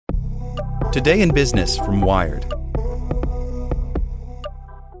Today in Business from Wired.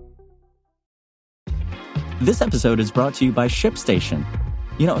 This episode is brought to you by ShipStation.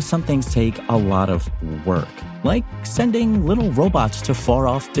 You know, some things take a lot of work, like sending little robots to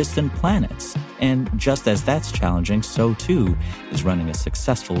far-off distant planets. And just as that's challenging, so too is running a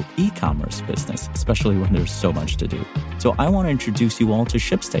successful e-commerce business, especially when there's so much to do. So I want to introduce you all to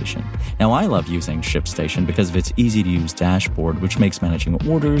ShipStation. Now, I love using ShipStation because of its easy-to-use dashboard, which makes managing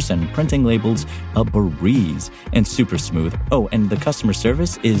orders and printing labels a breeze and super smooth. Oh, and the customer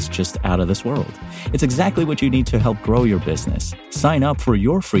service is just out of this world. It's exactly what you need to help grow your business. Sign up for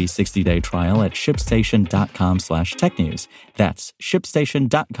your free 60-day trial at shipstation.com/technews. That's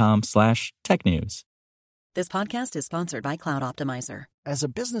shipstation.com/technews. This podcast is sponsored by Cloud Optimizer. As a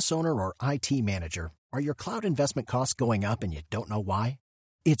business owner or IT manager, are your cloud investment costs going up and you don't know why?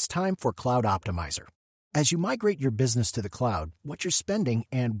 It's time for Cloud Optimizer. As you migrate your business to the cloud, what you're spending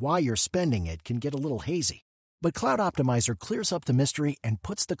and why you're spending it can get a little hazy. But Cloud Optimizer clears up the mystery and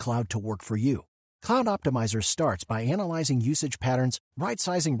puts the cloud to work for you. Cloud Optimizer starts by analyzing usage patterns,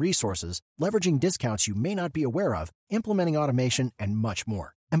 right-sizing resources, leveraging discounts you may not be aware of, implementing automation, and much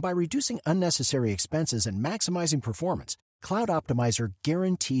more. And by reducing unnecessary expenses and maximizing performance, Cloud Optimizer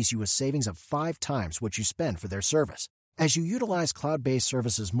guarantees you a savings of 5 times what you spend for their service. As you utilize cloud-based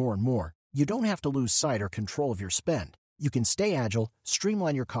services more and more, you don't have to lose sight or control of your spend. You can stay agile,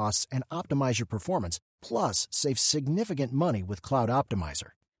 streamline your costs, and optimize your performance, plus save significant money with Cloud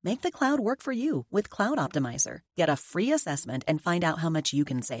Optimizer. Make the cloud work for you with Cloud Optimizer. Get a free assessment and find out how much you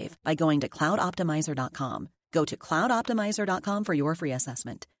can save by going to cloudoptimizer.com. Go to cloudoptimizer.com for your free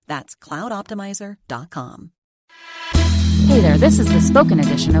assessment. That's cloudoptimizer.com. Hey there, this is the spoken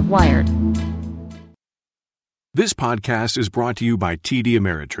edition of Wired. This podcast is brought to you by TD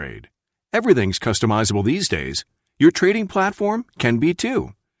Ameritrade. Everything's customizable these days. Your trading platform can be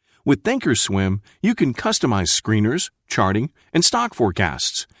too. With Thinkorswim, you can customize screeners, charting, and stock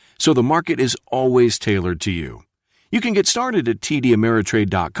forecasts, so the market is always tailored to you. You can get started at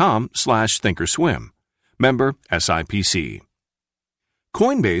tdameritrade.com/thinkorswim. Member SIPC.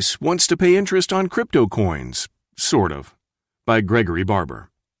 Coinbase wants to pay interest on crypto coins, sort of, by Gregory Barber.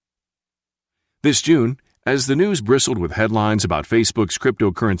 This June, as the news bristled with headlines about Facebook's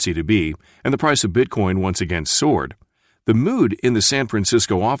cryptocurrency to be and the price of Bitcoin once again soared, the mood in the San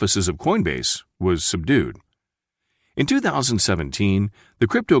Francisco offices of Coinbase was subdued. In 2017, the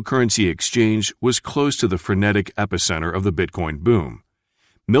cryptocurrency exchange was close to the frenetic epicenter of the Bitcoin boom.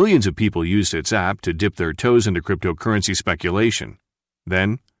 Millions of people used its app to dip their toes into cryptocurrency speculation.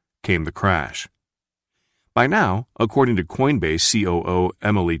 Then came the crash. By now, according to Coinbase COO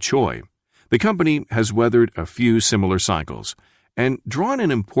Emily Choi, the company has weathered a few similar cycles and drawn an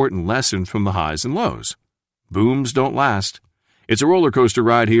important lesson from the highs and lows. Booms don't last. It's a roller coaster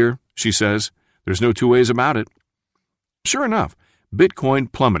ride here, she says. There's no two ways about it. Sure enough,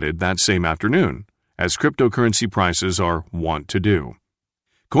 Bitcoin plummeted that same afternoon, as cryptocurrency prices are wont to do.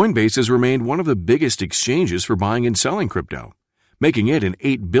 Coinbase has remained one of the biggest exchanges for buying and selling crypto, making it an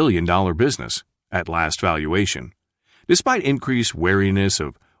 $8 billion business at last valuation. Despite increased wariness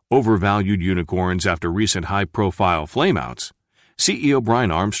of overvalued unicorns after recent high-profile flameouts, CEO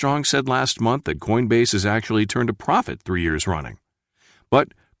Brian Armstrong said last month that Coinbase has actually turned a profit 3 years running.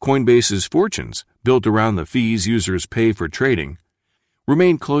 But Coinbase's fortunes, built around the fees users pay for trading,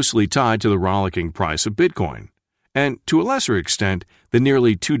 remain closely tied to the rollicking price of Bitcoin, and to a lesser extent, the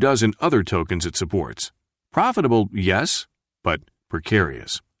nearly 24 other tokens it supports. Profitable, yes, but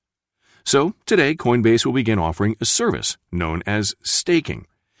precarious. So today, Coinbase will begin offering a service known as staking,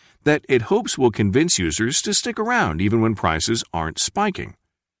 that it hopes will convince users to stick around even when prices aren't spiking.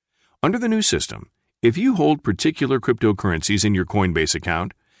 Under the new system, if you hold particular cryptocurrencies in your Coinbase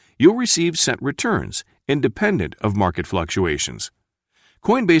account, you'll receive set returns independent of market fluctuations.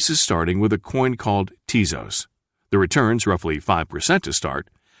 Coinbase is starting with a coin called Tezos. The returns, roughly 5% to start,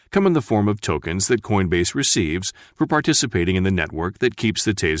 come in the form of tokens that Coinbase receives for participating in the network that keeps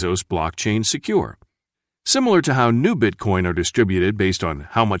the Tezos blockchain secure. Similar to how new Bitcoin are distributed based on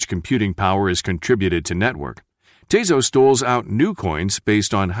how much computing power is contributed to network, Tezos doles out new coins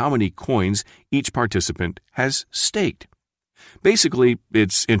based on how many coins each participant has staked. Basically,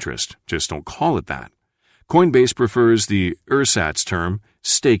 it's interest, just don't call it that. Coinbase prefers the ersatz term,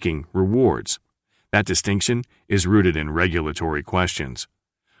 staking rewards. That distinction is rooted in regulatory questions.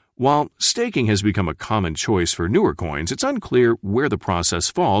 While staking has become a common choice for newer coins, it's unclear where the process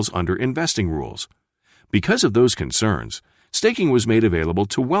falls under investing rules. Because of those concerns, staking was made available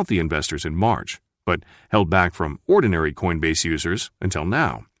to wealthy investors in March, but held back from ordinary Coinbase users until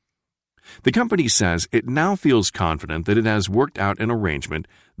now. The company says it now feels confident that it has worked out an arrangement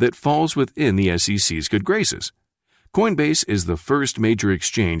that falls within the SEC's good graces. Coinbase is the first major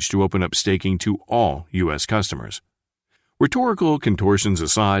exchange to open up staking to all U.S. customers. Rhetorical contortions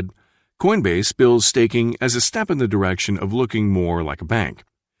aside, Coinbase bills staking as a step in the direction of looking more like a bank,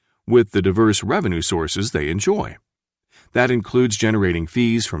 with the diverse revenue sources they enjoy. That includes generating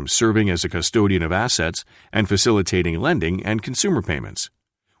fees from serving as a custodian of assets and facilitating lending and consumer payments.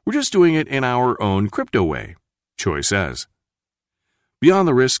 We're just doing it in our own crypto way, Choi says. Beyond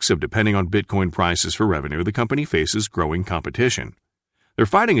the risks of depending on Bitcoin prices for revenue, the company faces growing competition. They're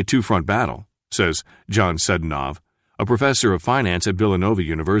fighting a two-front battle, says John Sedunov, a professor of finance at Villanova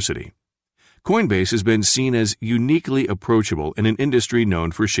University. Coinbase has been seen as uniquely approachable in an industry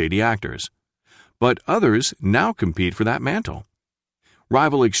known for shady actors. But others now compete for that mantle.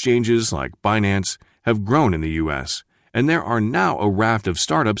 Rival exchanges like Binance have grown in the U.S., and there are now a raft of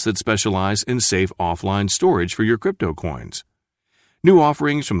startups that specialize in safe offline storage for your crypto coins. New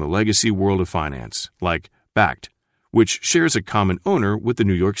offerings from the legacy world of finance, like Bakkt, which shares a common owner with the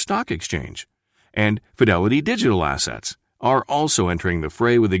New York Stock Exchange, and Fidelity Digital Assets, are also entering the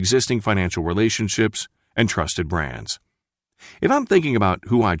fray with existing financial relationships and trusted brands. If I'm thinking about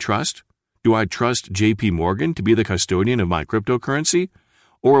who I trust, do I trust JP Morgan to be the custodian of my cryptocurrency,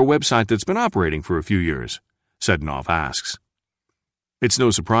 or a website that's been operating for a few years? Sedunov asks. It's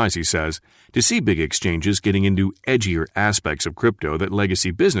no surprise, he says, to see big exchanges getting into edgier aspects of crypto that legacy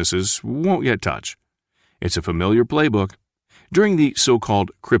businesses won't yet touch. It's a familiar playbook. During the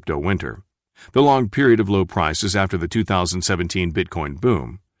so-called crypto winter, the long period of low prices after the 2017 Bitcoin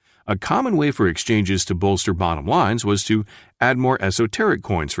boom, a common way for exchanges to bolster bottom lines was to add more esoteric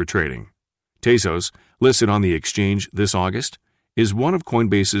coins for trading. Tezos, listed on the exchange this August, is one of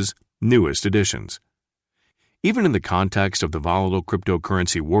Coinbase's newest additions. Even in the context of the volatile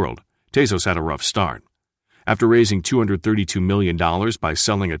cryptocurrency world, Tezos had a rough start. After raising $232 million by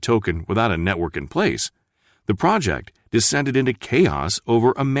selling a token without a network in place, the project descended into chaos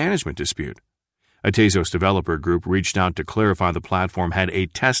over a management dispute. A Tezos developer group reached out to clarify the platform had a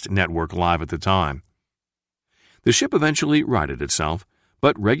test network live at the time. The ship eventually righted itself,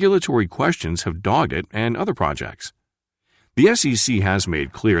 but regulatory questions have dogged it and other projects. The SEC has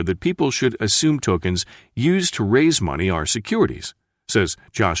made clear that people should assume tokens used to raise money are securities, says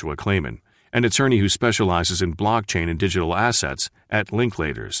Joshua Clayman, an attorney who specializes in blockchain and digital assets at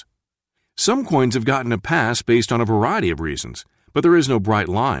Linklaters. Some coins have gotten a pass based on a variety of reasons, but there is no bright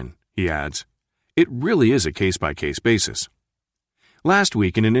line, he adds. It really is a case-by-case basis. Last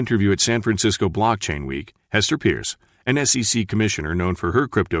week, in an interview at San Francisco Blockchain Week, Hester Pierce, an SEC commissioner known for her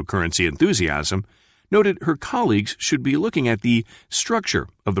cryptocurrency enthusiasm, noted her colleagues should be looking at the structure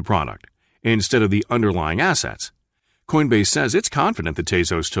of the product instead of the underlying assets. Coinbase says it's confident the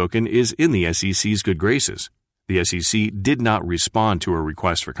Tezos token is in the SEC's good graces. The SEC did not respond to a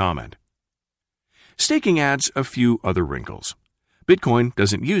request for comment. Staking adds a few other wrinkles. Bitcoin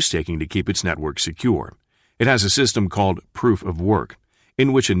doesn't use staking to keep its network secure. It has a system called proof of work,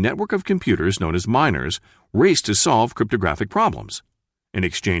 in which a network of computers known as miners race to solve cryptographic problems. In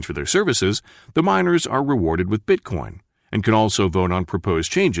exchange for their services, the miners are rewarded with Bitcoin and can also vote on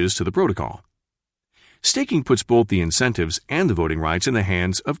proposed changes to the protocol. Staking puts both the incentives and the voting rights in the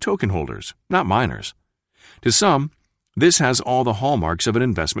hands of token holders, not miners. To some, this has all the hallmarks of an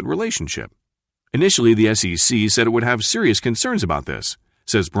investment relationship. Initially, the SEC said it would have serious concerns about this,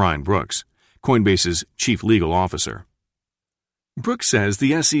 says Brian Brooks, Coinbase's chief legal officer. Brooks says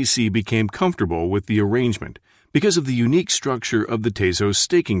the SEC became comfortable with the arrangement because of the unique structure of the Tezos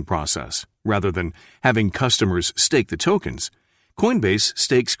staking process. Rather than having customers stake the tokens, Coinbase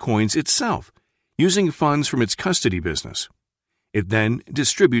stakes coins itself, using funds from its custody business. It then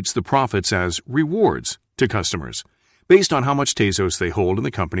distributes the profits as rewards to customers, based on how much Tezos they hold in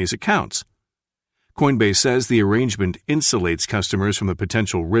the company's accounts. Coinbase says the arrangement insulates customers from the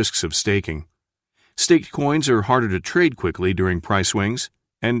potential risks of staking. Staked coins are harder to trade quickly during price swings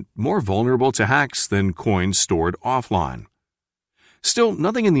and more vulnerable to hacks than coins stored offline. Still,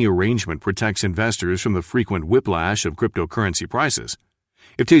 nothing in the arrangement protects investors from the frequent whiplash of cryptocurrency prices.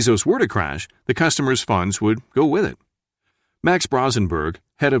 If Tezos were to crash, the customers' funds would go with it. Max Brosenberg,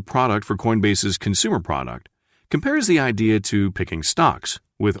 head of product for Coinbase's consumer product, compares the idea to picking stocks,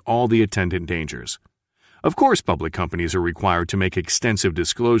 with all the attendant dangers. Of course, public companies are required to make extensive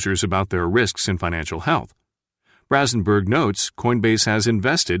disclosures about their risks in financial health. Brasenberg notes Coinbase has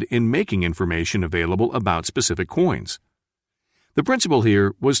invested in making information available about specific coins. The principle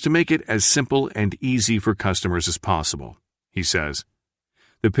here was to make it as simple and easy for customers as possible, he says.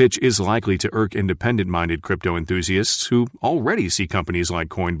 The pitch is likely to irk independent-minded crypto enthusiasts who already see companies like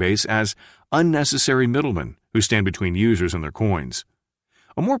Coinbase as unnecessary middlemen who stand between users and their coins.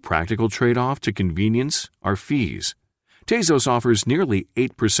 A more practical trade-off to convenience are fees. Tezos offers nearly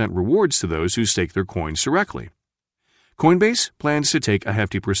 8% rewards to those who stake their coins directly. Coinbase plans to take a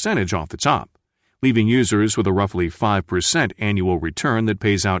hefty percentage off the top, leaving users with a roughly 5% annual return that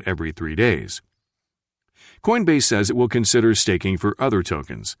pays out every 3 days. Coinbase says it will consider staking for other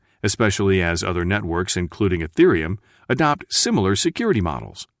tokens, especially as other networks, including Ethereum, adopt similar security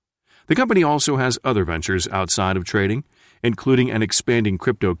models. The company also has other ventures outside of trading, including an expanding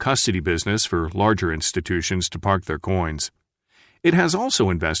crypto custody business for larger institutions to park their coins. It has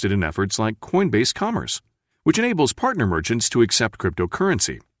also invested in efforts like Coinbase Commerce, which enables partner merchants to accept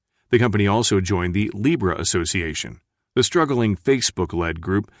cryptocurrency. The company also joined the Libra Association, the struggling Facebook-led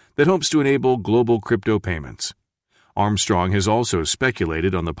group that hopes to enable global crypto payments. Armstrong has also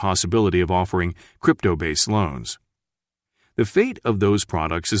speculated on the possibility of offering crypto-based loans. The fate of those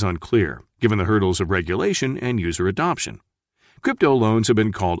products is unclear, given the hurdles of regulation and user adoption. Crypto loans have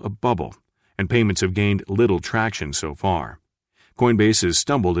been called a bubble, and payments have gained little traction so far. Coinbase has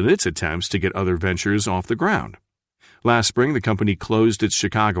stumbled in its attempts to get other ventures off the ground. Last spring, the company closed its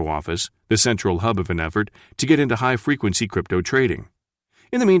Chicago office, the central hub of an effort to get into high-frequency crypto trading.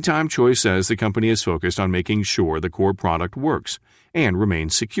 In the meantime, Choi says the company is focused on making sure the core product works and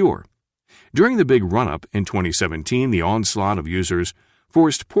remains secure. During the big run-up in 2017, the onslaught of users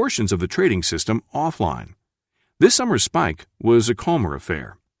forced portions of the trading system offline. This summer's spike was a calmer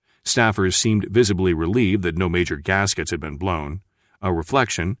affair. Staffers seemed visibly relieved that no major gaskets had been blown, a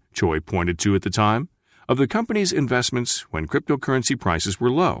reflection, Choi pointed to at the time, of the company's investments when cryptocurrency prices were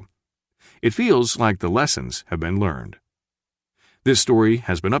low. It feels like the lessons have been learned. This story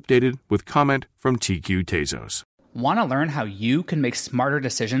has been updated with comment from TQ Tezos. Want to learn how you can make smarter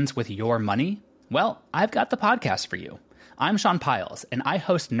decisions with your money? Well, I've got the podcast for you. I'm Sean Piles, and I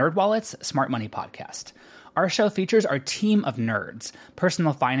host NerdWallet's Smart Money Podcast. Our show features our team of nerds,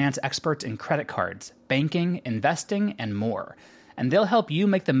 personal finance experts in credit cards, banking, investing, and more. And they'll help you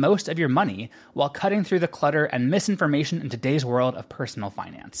make the most of your money while cutting through the clutter and misinformation in today's world of personal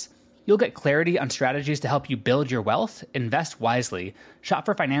finance. You'll get clarity on strategies to help you build your wealth, invest wisely, shop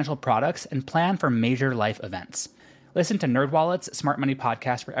for financial products, and plan for major life events. Listen to NerdWallet's Smart Money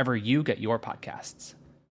Podcast wherever you get your podcasts.